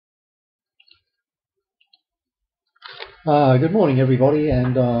Good morning, everybody,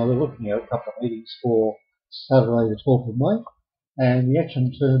 and we're looking at a couple of meetings for Saturday, the 12th of May, and the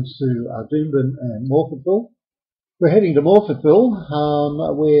action turns to Doomben and Morphettville. We're heading to Morphettville,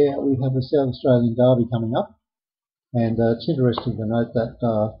 where we have the South Australian Derby coming up, and it's interesting to note that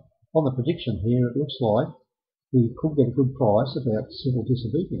on the prediction here, it looks like we could get a good price about Civil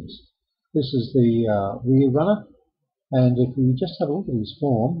Disobedience. This is the rear runner. And if we just have a look at his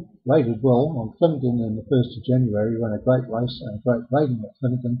form, rated well on Flemington in the 1st of January, ran a great race and a great rating at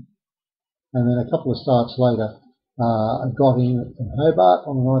Flemington. And then a couple of starts later, got in Hobart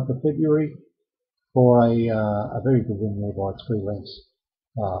on the 9th of February for a very good win there by 3 lengths.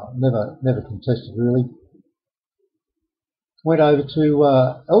 Never contested really. Went over to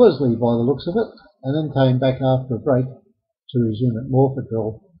Ellerslie by the looks of it, and then came back after a break to resume at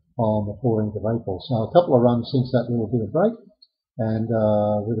Morphettville on the 14th of April. So a couple of runs since that little bit of break, and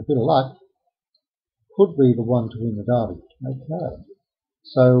with a bit of luck, could be the one to win the Derby. Okay,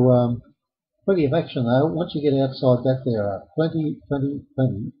 so plenty of action though. Once you get outside that, there are plenty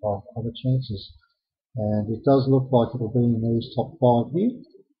of other chances, and it does look like it'll be in these top 5 here.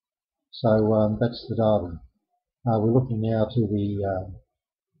 So that's the Derby. We're looking now to the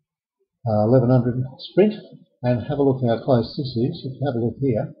 1100 sprint, and have a look how close this is. If you have a look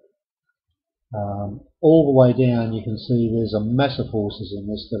here, all the way down you can see there's a mass of horses in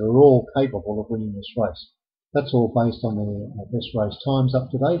this that are all capable of winning this race. That's all based on their best race times up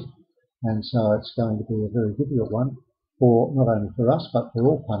to date, and so it's going to be a very difficult one for not only for us but for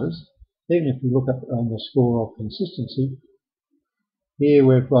all punters. Even if you look up on the score of consistency, here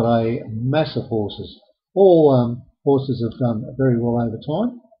we've got a mass of horses. All horses have done very well over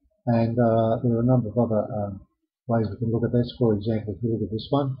time, and there are a number of other ways we can look at this. For example, if you look at this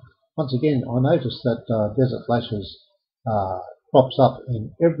one, once again I noticed that Desert Flashes crops up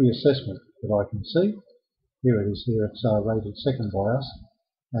in every assessment that I can see. Here it is, here it's rated second by us,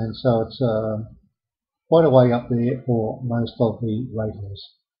 and so it's quite a way up there for most of the ratings.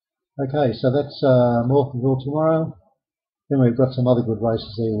 Okay, so that's Morphettville tomorrow. Then we've got some other good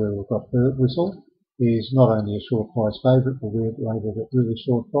races there where we've got Bird Whistle is not only a short price favourite, but we're rated at really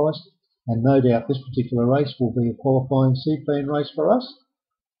short price, and no doubt this particular race will be a qualifying seed plan race for us.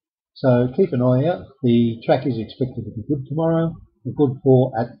 So keep an eye out. The track is expected to be good tomorrow, a good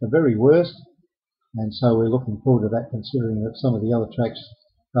 4 at the very worst, and so we're looking forward to that, considering that some of the other tracks,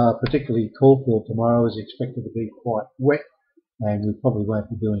 particularly Caulfield tomorrow, is expected to be quite wet, and we probably won't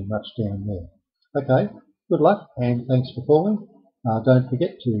be doing much down there. Okay, good luck and thanks for calling. Don't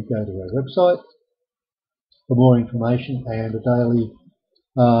forget to go to our website for more information and a daily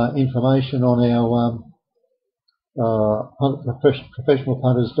information on our professional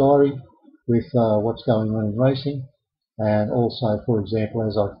punters diary with what's going on in racing. And also, for example,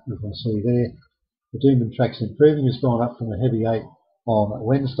 as you can see there, the Doomben track's improving. Has gone up from a heavy 8 on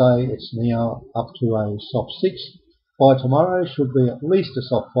Wednesday. It's now up to a soft 6. By tomorrow should be at least a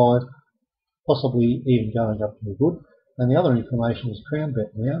soft 5, possibly even going up to a good. And the other information is Crown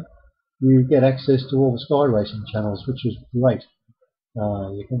Bet now. You get access to all the Sky Racing channels, which is great.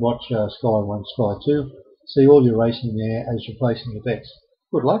 You can watch Sky 1, Sky 2, see all your racing there as you're placing your bets.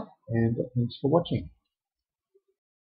 Good luck and thanks for watching.